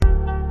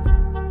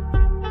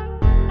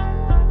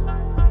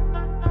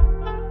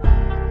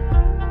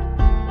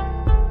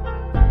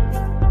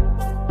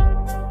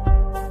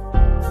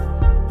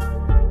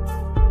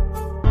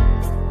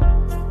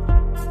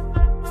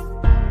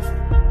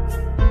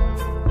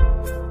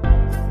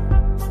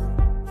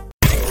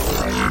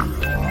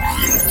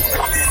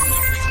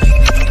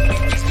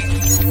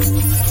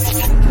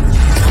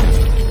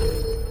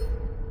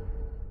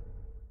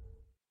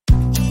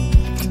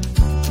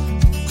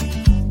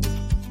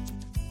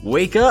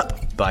Wake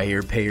up,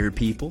 buyer payer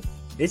people.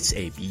 It's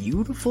a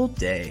beautiful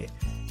day.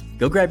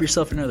 Go grab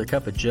yourself another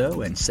cup of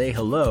joe and say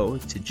hello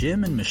to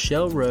Jim and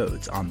Michelle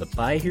Rhodes on the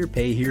Buy Here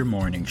Pay Here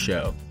morning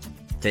show.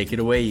 Take it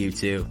away, you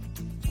two.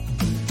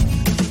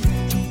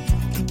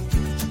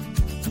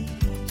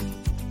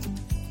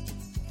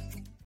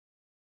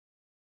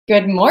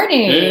 Good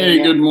morning.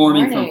 Hey, good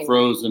morning from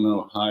Frozen,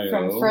 Ohio.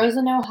 From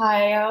Frozen,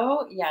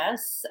 Ohio,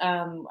 yes.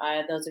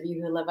 Those of you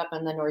who live up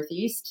in the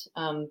Northeast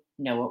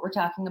know what we're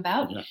talking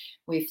about. Yeah.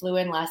 We flew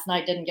in last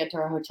night, didn't get to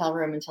our hotel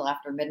room until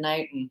after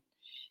midnight,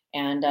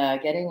 and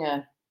getting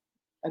a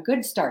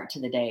good start to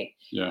the day.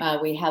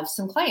 Yeah. We have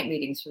some client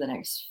meetings for the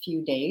next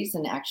few days,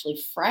 and actually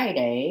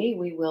Friday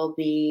we will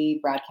be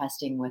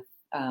broadcasting with,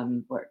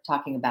 we're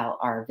talking about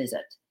our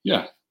visit.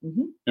 Yeah.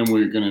 Mm-hmm. And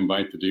we're going to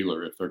invite the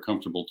dealer if they're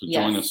comfortable to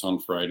join Yes. us on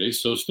Friday.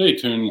 So stay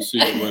tuned and see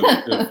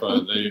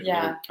if they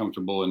Yeah. are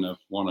comfortable and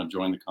want to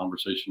join the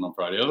conversation on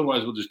Friday.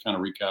 Otherwise, we'll just kind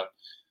of recap,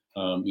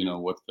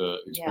 what the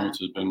experience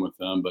has been with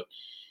them. But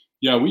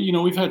yeah,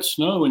 we've had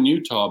snow in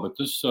Utah, but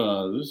this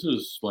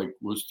is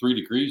was 3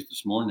 degrees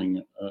this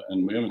morning,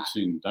 and we haven't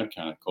seen that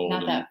kind of cold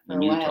Not that for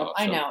in a Utah. while.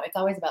 So. I know it's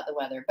always about the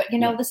weather, but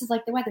this is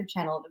like the Weather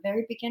Channel at the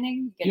very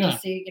beginning. You get to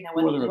see,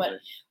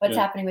 what's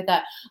happening with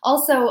that.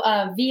 Also,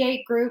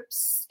 V8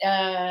 groups.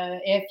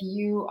 If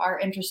you are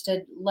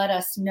interested, let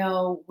us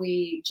know.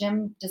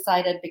 Jim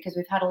decided, because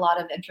we've had a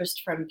lot of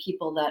interest from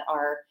people that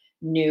are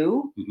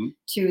new Mm-hmm.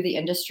 to the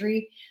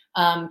industry,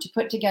 to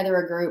put together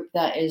a group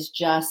that is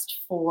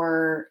just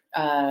for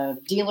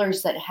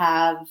dealers that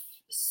have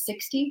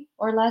 60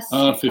 or less,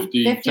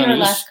 50 or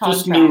less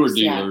contracts. Just newer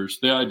dealers.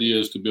 Yeah. The idea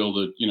is to build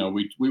it.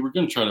 We were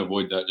going to try to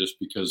avoid that just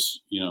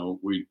because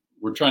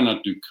we're trying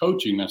not to do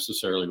coaching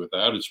necessarily with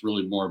that. It's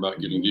really more about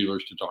getting Mm-hmm.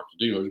 dealers to talk to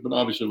dealers. But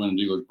obviously, when a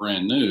dealer's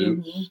brand new,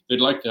 Mm-hmm. they'd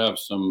like to have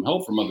some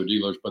help from other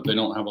dealers, but they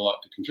don't have a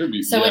lot to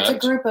contribute. So yet. It's a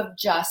group of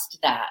just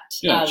that,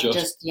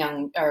 just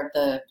young, or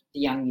the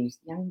youngies.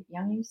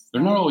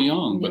 They're not all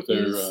young, but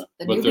they're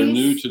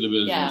new to the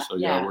business. Yeah,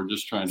 so we're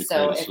just trying to so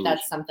create a if solution.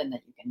 That's something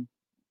that you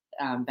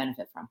can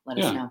benefit from, let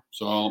us know.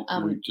 So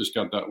we just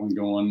got that one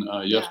going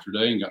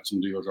yesterday, and got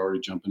some dealers already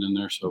jumping in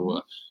there.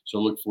 So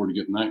so look forward to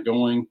getting that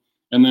going.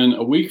 And then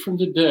a week from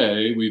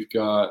today,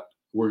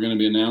 we're going to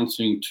be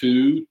announcing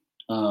 2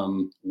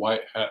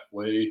 White Hat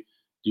Way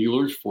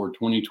dealers for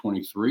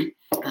 2023,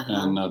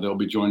 and they'll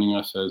be joining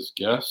us as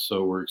guests.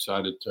 So we're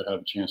excited to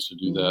have a chance to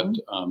do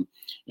that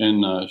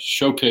and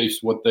showcase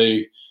what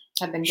they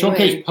have been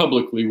showcase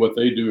publicly what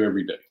they do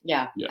every day.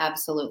 Yeah,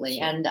 absolutely.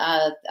 So. And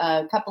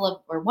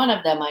one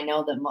of them I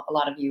know that a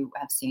lot of you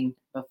have seen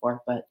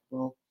before, but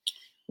we'll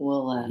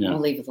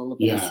leave with a little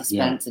bit of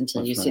suspense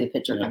until you see the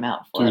picture come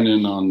out. Tune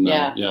in on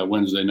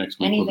Wednesday next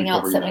week. Anything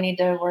else that we need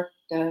to work?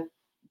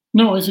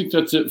 No, I think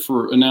that's it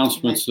for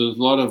announcements. Okay. There's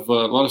a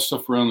lot of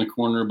stuff around the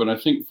corner, but I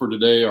think for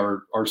today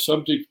our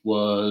subject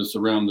was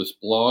around this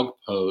blog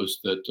post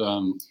that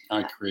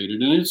I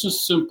created, and it's a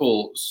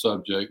simple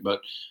subject,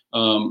 but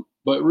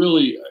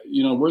really,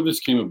 where this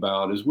came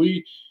about is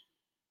we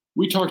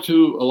talked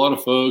to a lot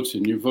of folks,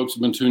 and you folks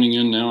have been tuning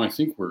in now. I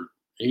think we're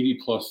 80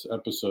 plus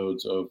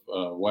episodes of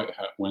White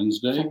Hat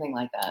Wednesday. Something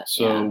like that.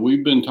 So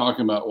we've been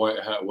talking about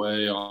White Hat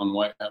Way on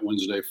White Hat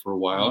Wednesday for a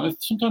while. Mm-hmm.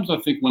 Sometimes I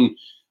think when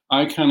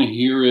I kind of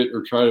hear it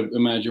or try to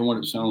imagine what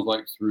it sounds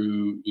like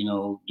through,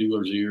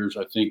 dealers' ears,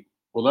 I think,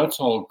 well, that's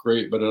all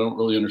great, but I don't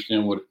really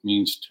understand what it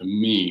means to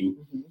me.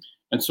 Mm-hmm.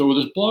 And so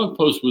this blog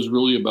post was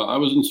really about, I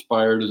was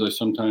inspired, as I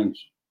sometimes,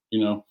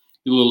 get a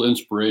little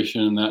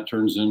inspiration, and that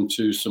turns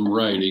into some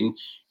writing.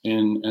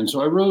 And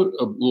so I wrote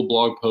a little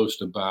blog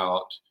post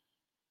about,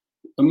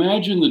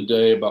 imagine the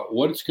day about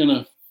what it's going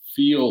to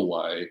feel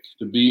like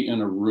to be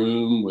in a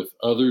room with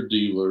other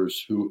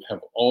dealers who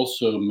have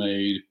also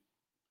made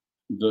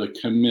the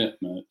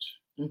commitment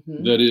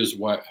that is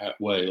White Hat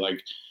Way, like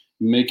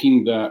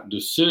making that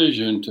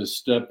decision to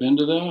step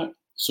into that.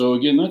 So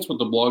again, that's what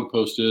the blog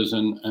post is.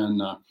 And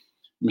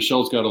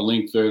Michelle's got a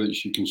link there that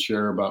she can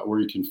share about where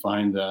you can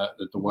find that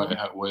at the White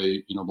Hat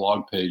Way,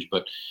 blog page.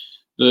 But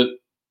the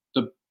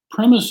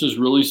premise is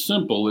really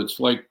simple. It's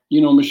like,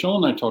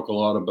 Michelle and I talk a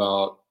lot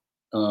about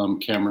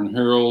Cameron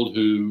Herold,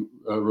 who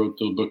wrote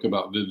the book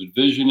about vivid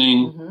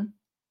visioning. Mm-hmm.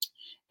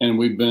 And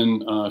we've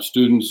been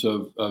students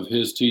of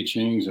his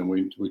teachings, and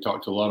we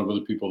talked to a lot of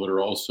other people that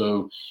are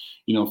also,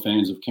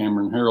 fans of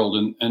Cameron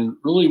Herold. And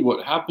really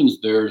what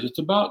happens there is it's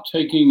about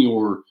taking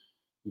your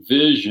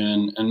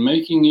vision and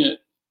making it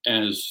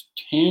as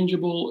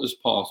tangible as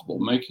possible,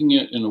 making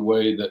it in a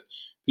way that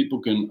people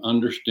can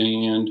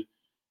understand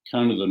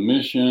kind of the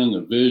mission,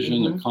 the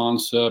vision, the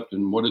concept,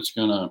 and what it's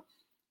going to,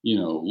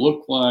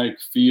 look like,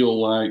 feel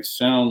like,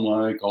 sound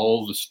like,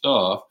 all the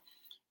stuff.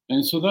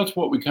 And so that's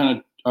what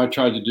I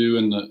tried to do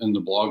in the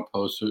blog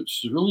post. So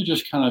it's really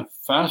just kind of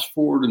fast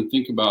forward and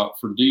think about,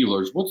 for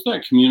dealers, what's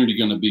that community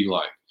going to be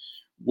like?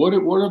 What are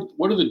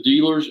the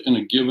dealers in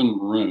a given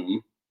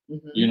room,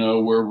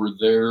 where we're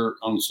there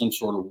on some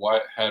sort of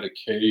white hat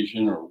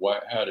occasion or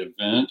white hat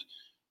event?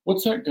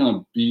 What's that going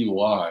to be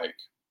like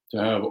to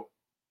have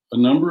a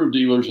number of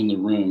dealers in the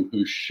room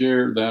who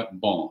share that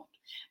bond?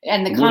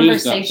 And the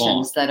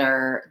conversations that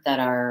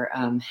are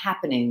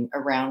happening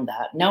around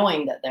that,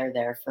 knowing that they're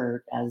there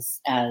for as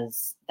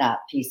that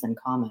piece in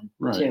common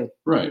too.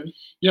 Right.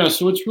 Yeah.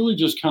 So it's really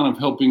just kind of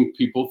helping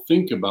people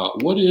think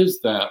about what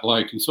is that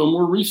like. And so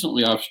more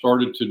recently, I've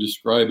started to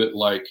describe it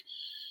like,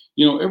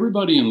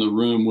 everybody in the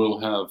room will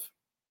have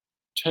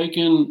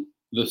taken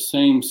the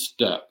same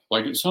step.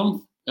 Like at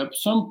some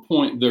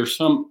point, there's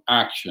some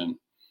action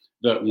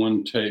that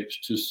one takes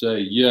to say,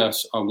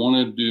 yes, I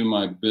want to do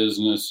my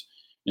business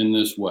in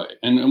this way.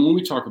 And when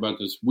we talk about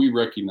this, we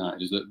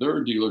recognize that there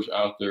are dealers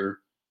out there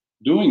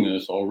doing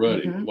this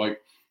already. Like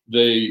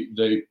they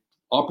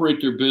operate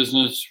their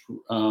business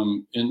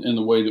in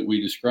the way that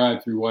we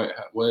describe through White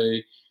Hat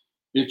Way.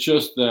 It's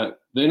just that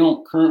they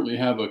don't currently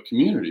have a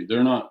community.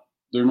 They're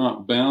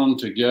not bound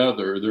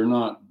together. They're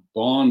not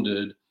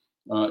bonded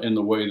in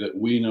the way that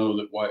we know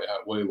that White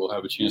Hat Way will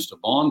have a chance to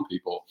bond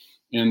people.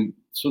 And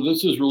so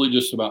this is really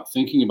just about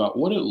thinking about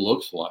what it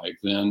looks like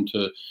then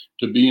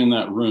to be in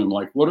that room.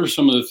 Like, what are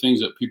some of the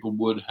things that people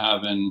would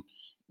have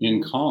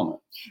in common?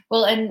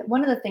 Well, and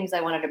one of the things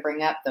I wanted to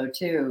bring up though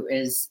too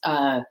is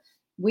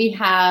we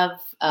have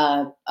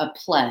a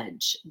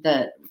pledge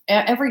that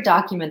every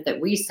document that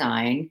we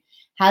sign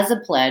has a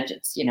pledge.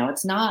 It's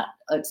it's not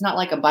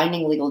like a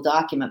binding legal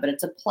document, but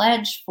it's a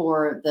pledge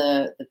for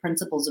the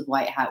principles of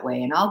White Hat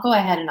Way. And I'll go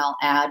ahead and I'll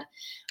add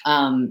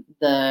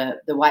the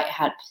White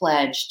Hat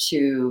pledge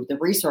to the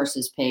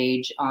resources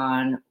page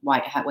on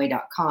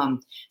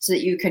whitehatway.com so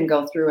that you can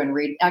go through and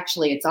read.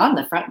 Actually, it's on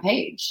the front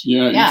page.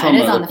 Yeah, it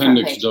is on the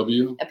front page.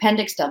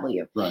 Appendix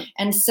W. Right.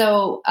 And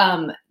so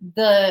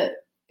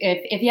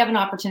if you have an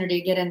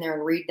opportunity, get in there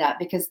and read that,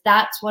 because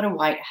that's what a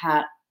white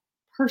hat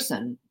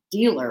person,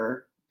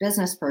 dealer,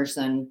 business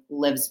person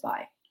lives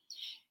by.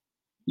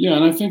 Yeah,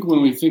 and I think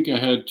when we think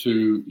ahead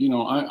to,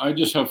 I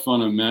just have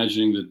fun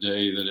imagining the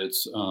day that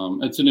it's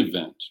an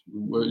event.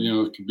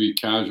 It could be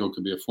casual, it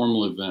could be a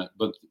formal event,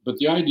 but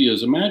the idea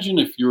is, imagine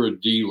if you're a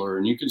dealer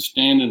and you can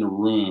stand in a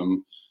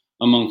room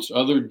amongst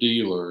other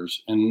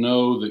dealers and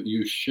know that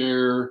you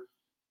share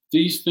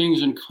these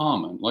things in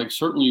common. Like,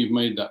 certainly you've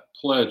made that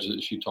pledge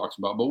that she talks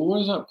about, but what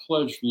does that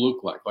pledge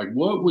look like? Like,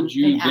 what would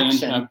you then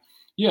have?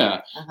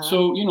 Yeah.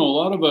 So, a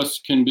lot of us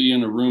can be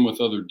in a room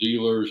with other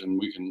dealers and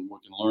we can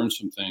learn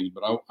some things,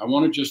 but I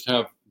want to just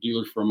have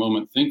dealers for a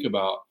moment think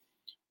about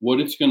what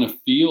it's going to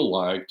feel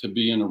like to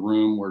be in a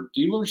room where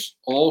dealers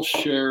all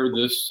share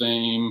this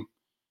same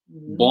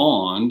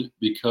bond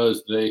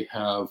because they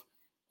have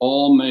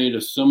all made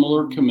a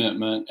similar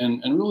commitment.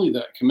 And really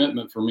that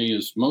commitment for me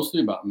is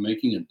mostly about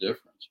making a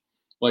difference.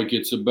 Like,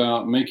 it's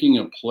about making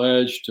a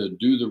pledge to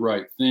do the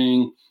right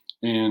thing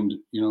and,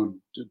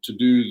 to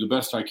do the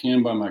best I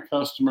can by my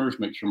customers,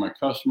 make sure my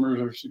customers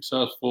are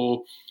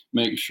successful,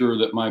 make sure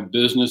that my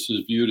business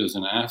is viewed as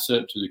an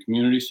asset to the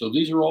community. So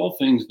these are all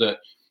things that,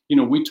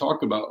 we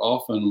talk about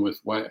often with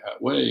White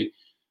Hat Way,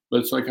 but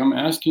it's like, I'm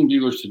asking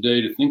dealers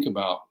today to think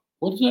about,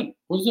 what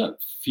does that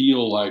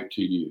feel like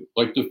to you?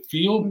 Like, the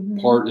feel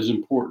part is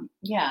important.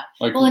 Yeah.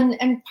 Like, well,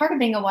 and part of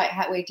being a White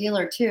Hat Way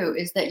dealer too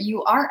is that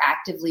you are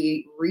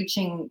actively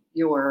reaching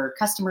your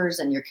customers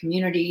and your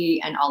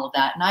community and all of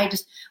that.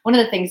 And one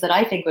of the things that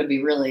I think would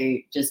be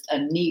really just a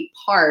neat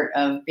part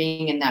of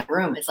being in that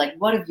room is like,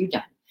 what have you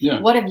done? Yeah.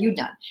 What have you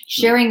done?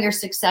 Sharing your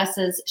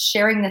successes,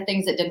 sharing the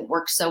things that didn't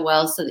work so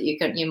well so that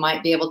you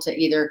might be able to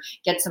either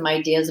get some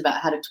ideas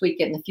about how to tweak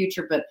it in the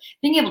future, but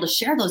being able to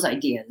share those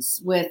ideas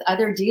with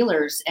other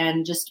dealers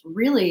and just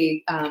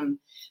really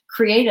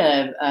create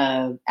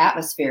a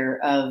atmosphere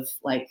of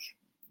like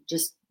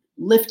just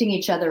lifting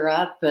each other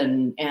up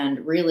and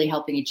really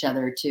helping each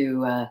other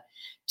to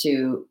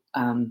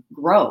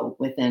grow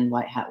within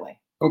White Hat Way.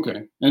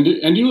 Okay.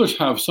 And dealers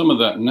have some of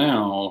that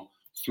now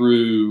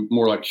through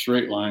more like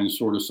straight line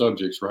sort of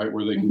subjects, right?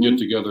 Where they can get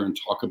together and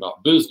talk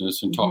about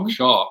business and talk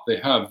shop. They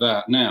have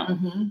that now.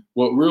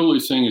 What we're really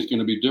saying is going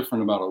to be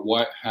different about a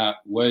White Hat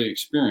Way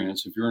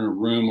experience. If you're in a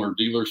room where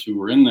dealers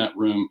who are in that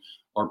room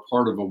are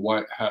part of a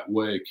White Hat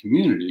Way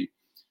community,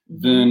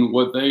 then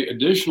what they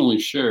additionally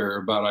share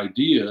about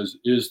ideas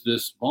is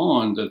this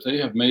bond that they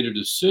have made a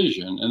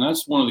decision. And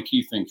that's one of the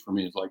key things for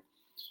me is like,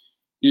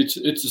 it's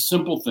a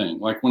simple thing.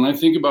 Like, when I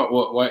think about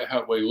what White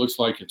Hat Way looks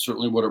like, it's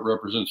certainly what it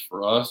represents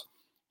for us.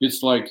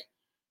 It's like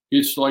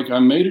I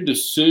made a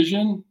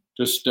decision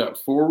to step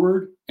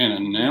forward and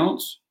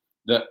announce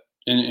that,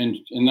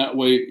 and that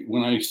way,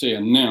 when I say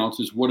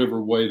announce, is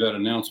whatever way that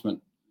announcement,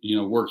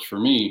 works for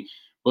me,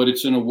 but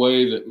it's in a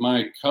way that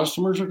my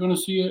customers are going to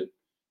see it.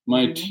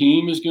 My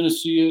team is going to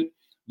see it.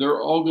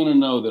 They're all going to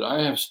know that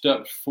I have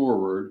stepped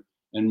forward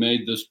and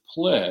made this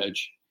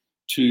pledge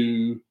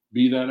to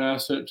be that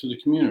asset to the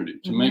community,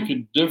 to make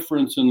a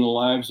difference in the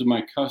lives of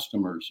my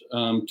customers,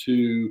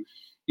 to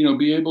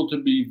be able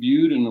to be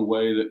viewed in a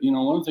way that,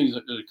 one of the things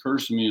that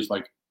occurs to me is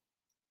like,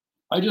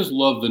 I just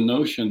love the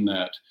notion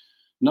that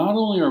not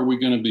only are we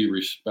going to be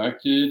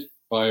respected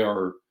by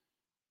our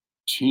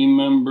team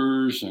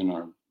members and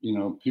our,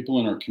 people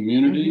in our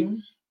community,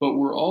 but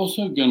we're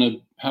also going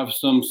to have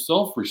some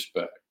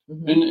self-respect.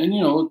 And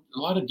a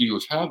lot of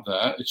dealers have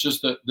that. It's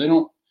just that they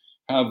don't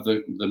have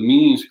the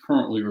means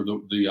currently, or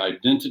the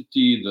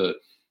identity,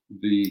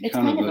 it's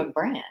kind of a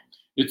brand.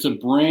 It's a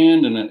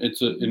brand, and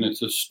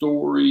it's a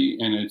story,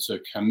 and it's a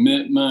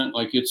commitment.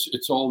 Like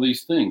it's all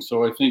these things.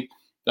 So I think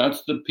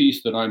that's the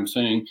piece that I'm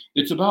saying.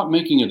 It's about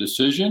making a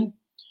decision,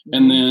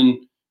 and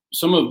then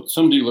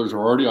some dealers are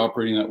already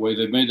operating that way.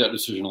 They've made that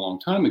decision a long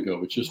time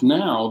ago. It's just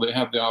now they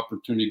have the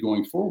opportunity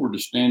going forward to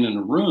stand in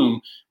a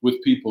room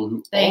with people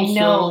who they also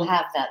know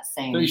have that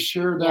same. They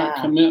share that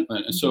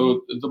commitment. And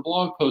so the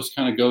blog post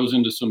kind of goes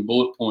into some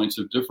bullet points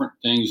of different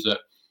things that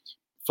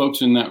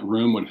folks in that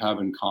room would have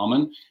in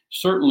common.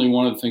 Certainly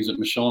one of the things that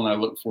Michelle and I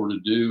look forward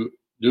to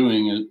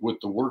doing with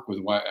the work with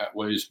White Hat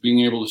Way is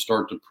being able to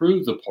start to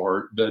prove the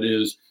part that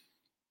is,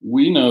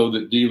 we know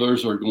that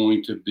dealers are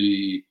going to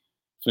be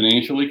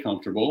financially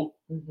comfortable.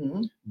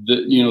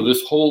 That,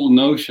 this whole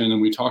notion, and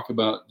we talk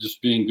about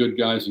just being good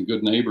guys and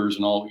good neighbors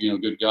and all,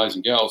 good guys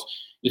and gals.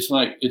 It's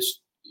like,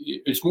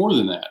 it's more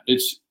than that.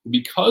 It's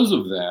because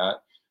of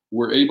that,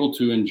 we're able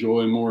to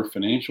enjoy more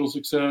financial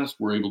success.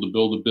 We're able to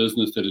build a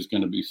business that is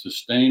going to be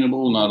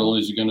sustainable. Not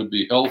only is it going to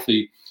be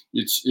healthy,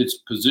 it's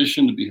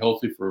positioned to be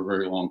healthy for a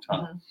very long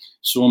time.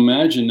 So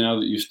imagine now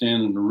that you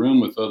stand in a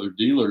room with other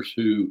dealers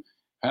who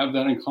have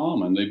that in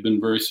common. They've been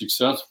very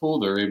successful.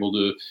 They're able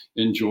to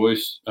enjoy,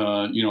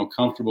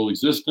 comfortable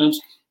existence.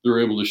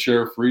 They're able to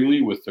share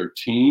freely with their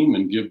team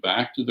and give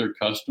back to their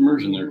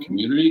customers and their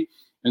community.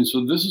 And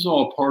so this is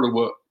all part of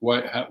what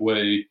White Hat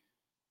Way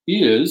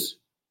is.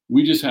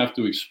 We just have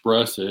to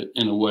express it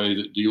in a way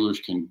that dealers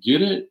can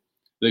get it.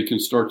 They can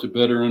start to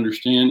better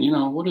understand,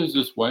 what is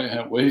this White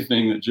Hat Way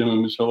thing that Jim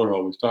and Michelle are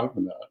always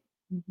talking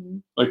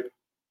about? Like,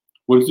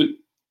 what is it?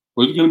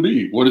 What is it going to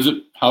be? What is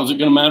it? How's it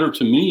going to matter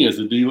to me as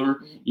a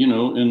dealer, in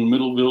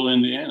Middleville,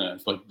 Indiana?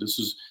 It's like, this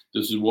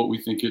is what we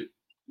think it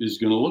is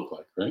going to look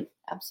like, right?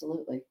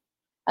 Absolutely.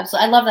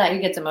 I love that he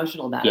gets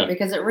emotional about it,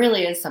 because it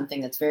really is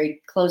something that's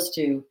very close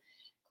to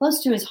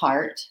his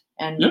heart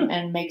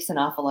and makes an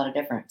awful lot of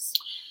difference.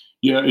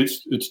 Yeah,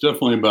 it's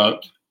definitely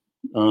about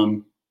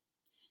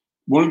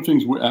one of the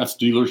things we ask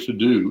dealers to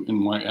do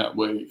in White Hat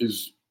Way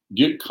is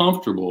get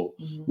comfortable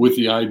with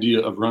the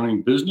idea of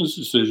running business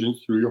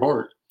decisions through your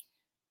heart.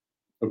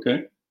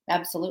 Okay.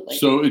 Absolutely.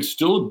 So it's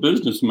still a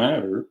business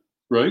matter,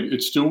 right?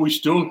 We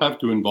still have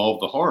to involve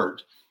the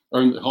heart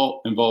or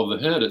involve the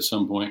head at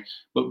some point.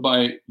 But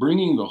by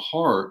bringing the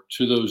heart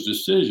to those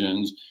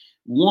decisions,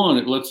 one,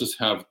 it lets us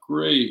have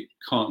great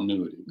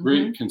continuity,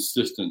 great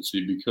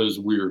consistency, because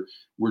we're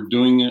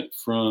doing it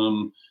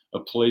from a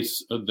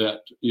place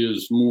that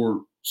is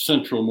more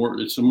central,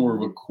 it's more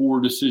of a core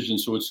decision.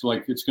 So it's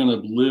like, it's going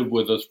to live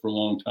with us for a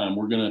long time.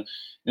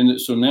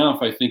 So now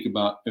if I think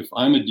about, if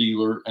I'm a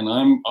dealer and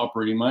I'm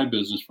operating my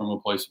business from a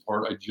place of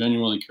heart, I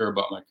genuinely care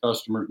about my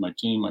customers, my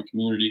team, my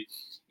community,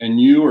 and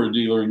you are a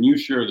dealer and you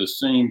share the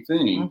same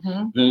thing,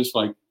 then it's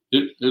like,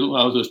 it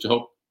allows us to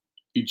help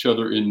each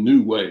other in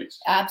new ways.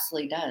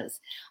 Absolutely does.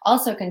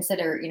 Also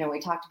consider,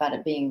 we talked about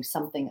it being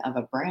something of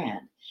a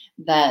brand,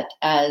 that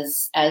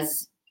as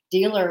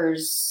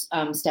dealers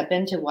step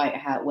into White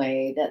Hat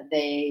Way, that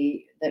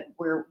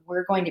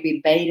we're going to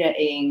be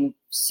betaing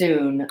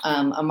soon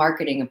a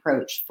marketing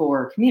approach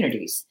for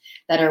communities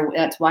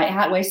that's White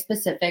Hat Way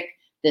specific.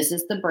 This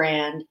is the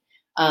brand,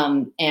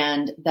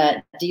 and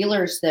that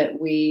dealers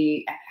that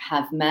we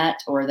have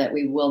met or that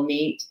we will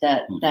meet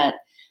that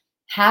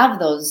have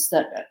those,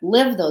 that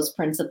live those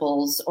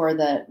principles, or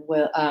that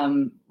will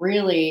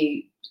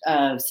really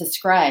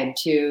subscribe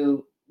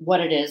to what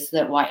it is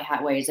that White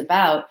Hat Way is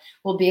about,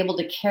 will be able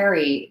to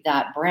carry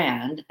that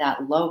brand,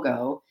 that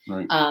logo,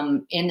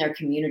 in their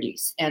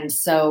communities. And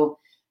so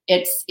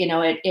it's,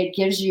 it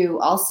gives you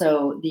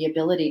also the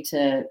ability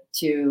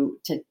to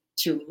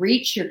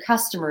reach your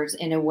customers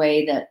in a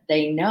way that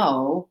they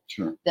know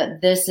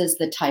that this is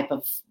the type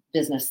of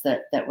business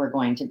that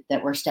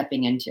we're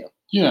stepping into.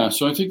 Yeah,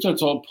 so I think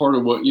that's all part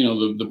of what,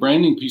 the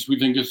branding piece we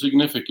think is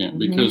significant,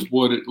 because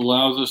what it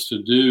allows us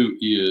to do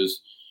is,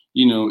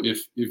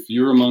 if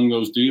you're among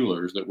those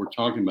dealers that we're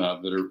talking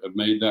about that have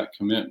made that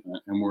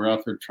commitment and we're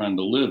out there trying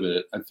to live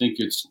it, I think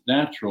it's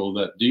natural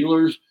that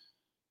dealers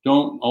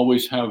don't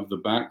always have the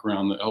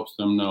background that helps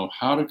them know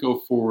how to go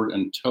forward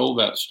and tell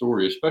that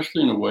story,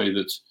 especially in a way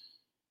that's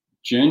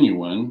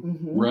genuine,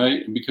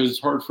 right? Because it's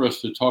hard for us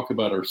to talk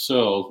about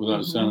ourselves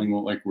without sounding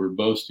like we're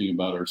boasting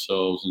about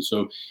ourselves. And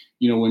so,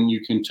 when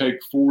you can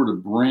take forward a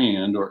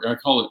brand, or I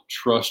call it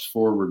trust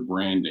forward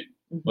branding,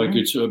 like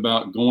it's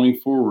about going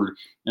forward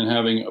and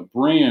having a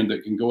brand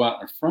that can go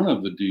out in front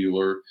of the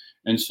dealer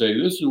and say,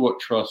 this is what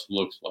trust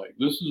looks like.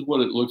 This is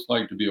what it looks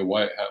like to be a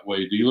White Hat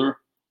Way dealer.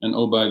 And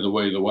oh, by the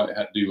way, the White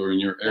Hat dealer in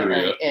your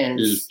area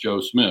is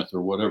Joe Smith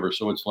or whatever.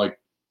 So it's like,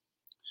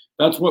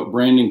 that's what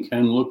branding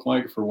can look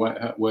like for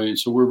White Hat Way. And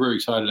so we're very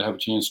excited to have a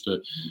chance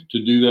to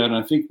do that. And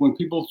I think when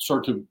people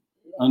start to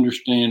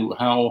understand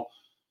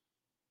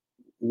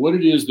what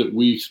it is that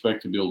we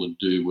expect to be able to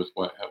do with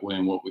White Hat Way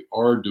and what we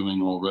are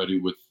doing already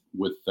with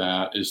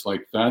that, is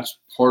like, that's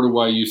part of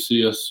why you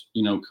see us,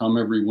 come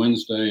every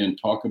Wednesday and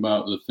talk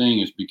about the thing,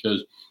 is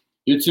because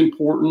it's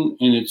important,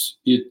 and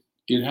it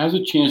it has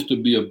a chance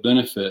to be a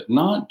benefit,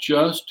 not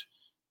just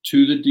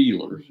to the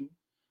dealers,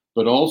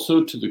 but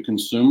also to the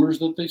consumers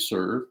that they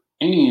serve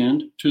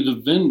and to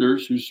the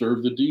vendors who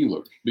serve the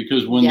dealers.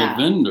 Because when the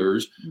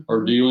vendors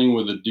are dealing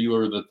with a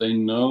dealer that they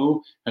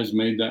know has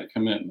made that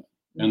commitment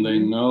and they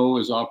know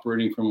is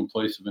operating from a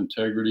place of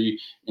integrity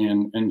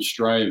and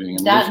striving.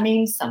 And that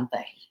means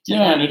something.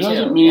 And it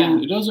doesn't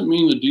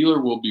mean the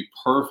dealer will be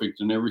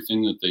perfect in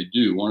everything that they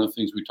do. One of the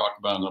things we talk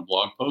about in the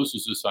blog post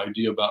is this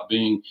idea about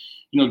being,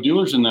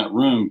 dealers in that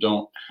room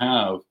don't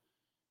have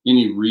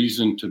any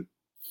reason to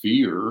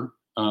fear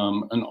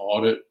an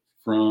audit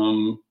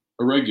from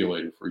a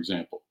regulator, for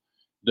example.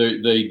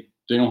 They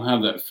don't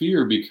have that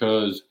fear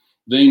because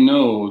they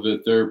know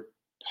that their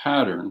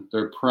pattern,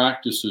 their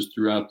practices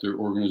throughout their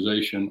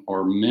organization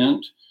are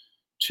meant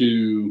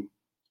to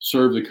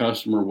serve the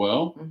customer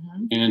well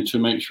and to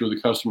make sure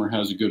the customer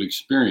has a good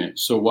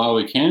experience. So while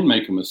they can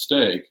make a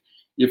mistake,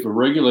 if a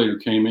regulator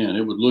came in,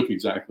 it would look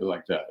exactly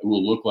like that. It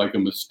will look like a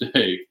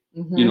mistake,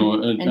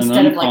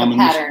 instead of like a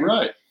pattern.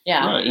 Right.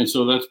 Yeah. Right. And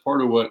so that's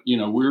part of what,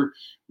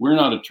 we're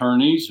not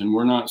attorneys, and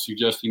we're not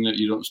suggesting that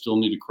you don't still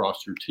need to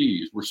cross your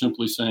T's. We're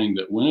simply saying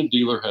that when a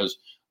dealer has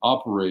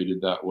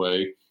operated that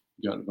way,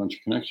 you got a bunch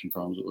of connection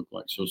problems, it looked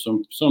like. So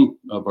some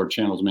of our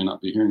channels may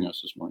not be hearing us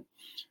this morning,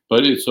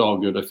 but it's all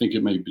good. I think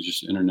it may be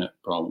just an internet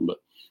problem,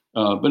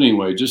 but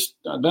anyway, just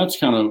that's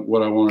kind of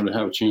what I wanted to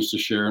have a chance to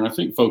share. And I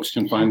think folks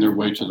can find their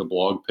way to the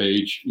blog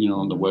page,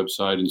 on the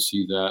website and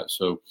see that.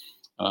 So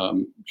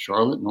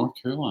Charlotte, North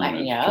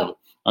Carolina.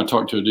 I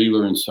talked to a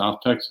dealer in South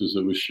Texas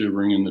that was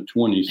shivering in the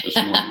 20s this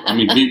morning. I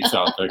mean, deep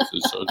South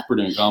Texas, so it's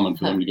pretty uncommon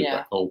for them to get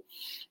that cold.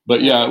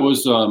 But it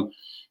was.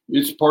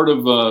 It's part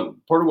of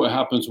what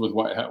happens with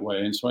White Hat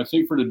Way. And so I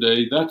think for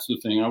today, that's the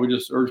thing. I would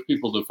just urge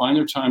people to find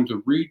their time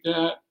to read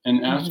that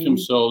and ask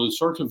themselves and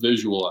start to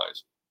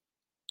visualize,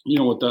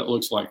 what that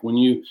looks like when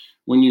you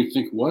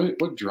think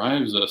what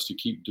drives us to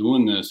keep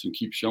doing this and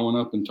keep showing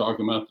up and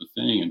talking about the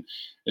thing. And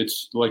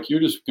it's like you're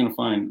just going to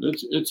find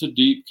it's a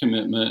deep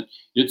commitment.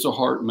 It's a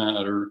heart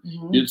matter.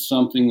 It's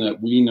something that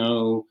we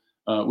know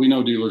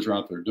dealers are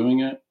out there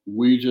doing it.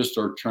 We just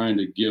are trying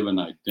to give an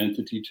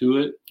identity to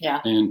it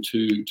and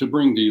to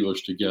bring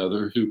dealers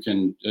together who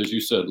can, as you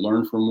said,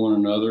 learn from one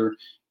another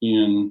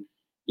in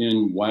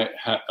white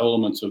hat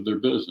elements of their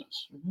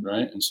business,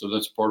 right? And so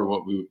that's part of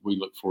what we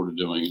look forward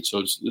to doing. And so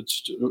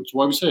it's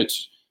why we say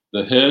it's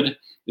the head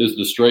is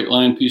the straight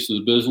line piece of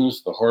the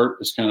business. The heart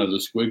is kind of the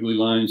squiggly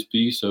lines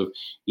piece of,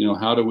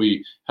 how do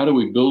we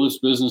build this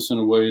business in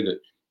a way that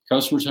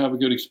customers have a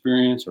good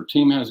experience, our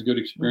team has a good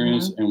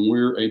experience, and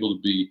we're able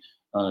to be,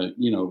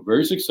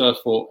 very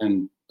successful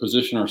and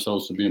position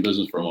ourselves to be in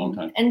business for a long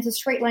time. And the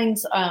straight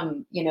lines,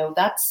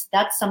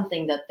 that's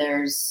something that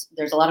there's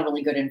a lot of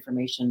really good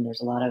information.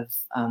 There's a lot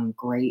of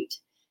great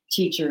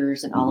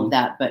teachers and all of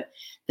that, but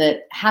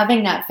that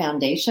having that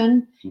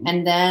foundation,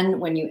 and then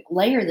when you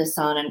layer this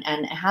on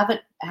and have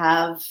it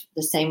have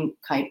the same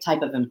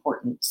type of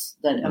importance,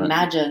 that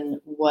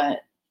imagine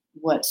what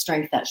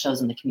strength that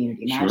shows in the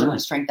community. Imagine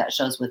what strength that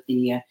shows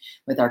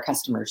with our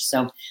customers.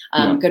 So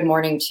good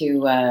morning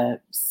to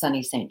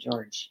sunny St.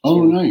 George.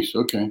 Oh, nice.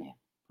 Okay. Yeah.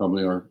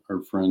 Probably our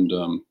friend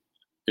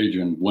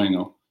Adrian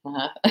Bueno.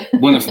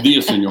 Buenos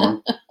dias,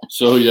 senor.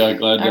 So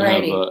glad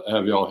to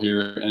have y'all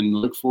here, and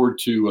look forward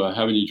to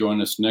having you join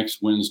us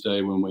next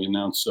Wednesday when we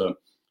announce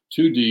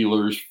 2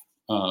 dealers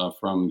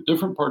from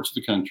different parts of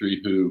the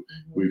country who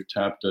we've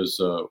tapped as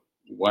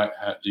White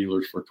Hat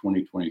dealers for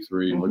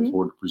 2023, and look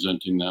forward to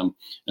presenting them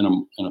in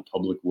a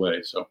public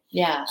way. So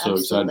so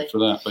excited for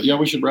that. But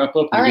we should wrap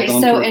up. All right.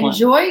 So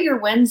enjoy your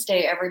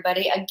Wednesday,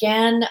 everybody.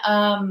 Again,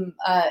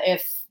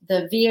 if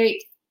the V8,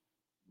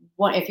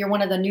 if you're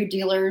one of the new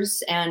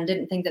dealers and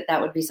didn't think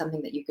that would be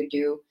something that you could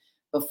do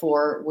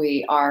before,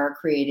 we are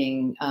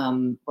creating,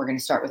 we're going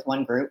to start with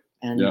one group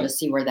and just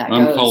see where that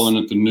goes. I'm calling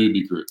it the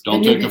newbie group.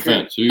 Don't take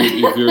offense.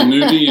 If you're a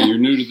newbie and you're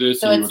new to this.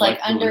 So it's like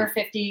under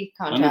 50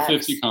 contracts. Under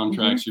 50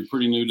 contracts. You're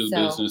pretty new to the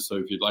business. So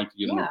if you'd like to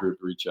get in the group,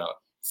 reach out.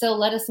 So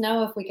let us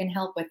know if we can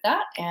help with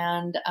that.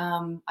 And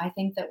I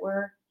think that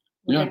we're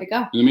good to go.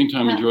 In the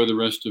meantime, enjoy the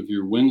rest of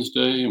your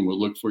Wednesday, and we'll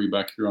look for you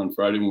back here on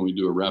Friday when we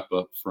do a wrap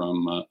up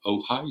from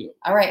Ohio.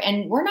 All right.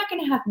 And we're not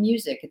going to have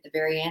music at the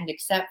very end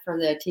except for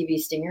the TV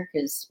stinger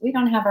because we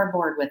don't have our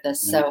board with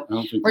us. So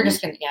we're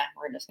just going to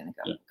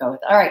go with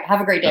it. All right.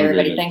 Have a great day,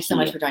 everybody. Thanks so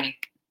much for joining.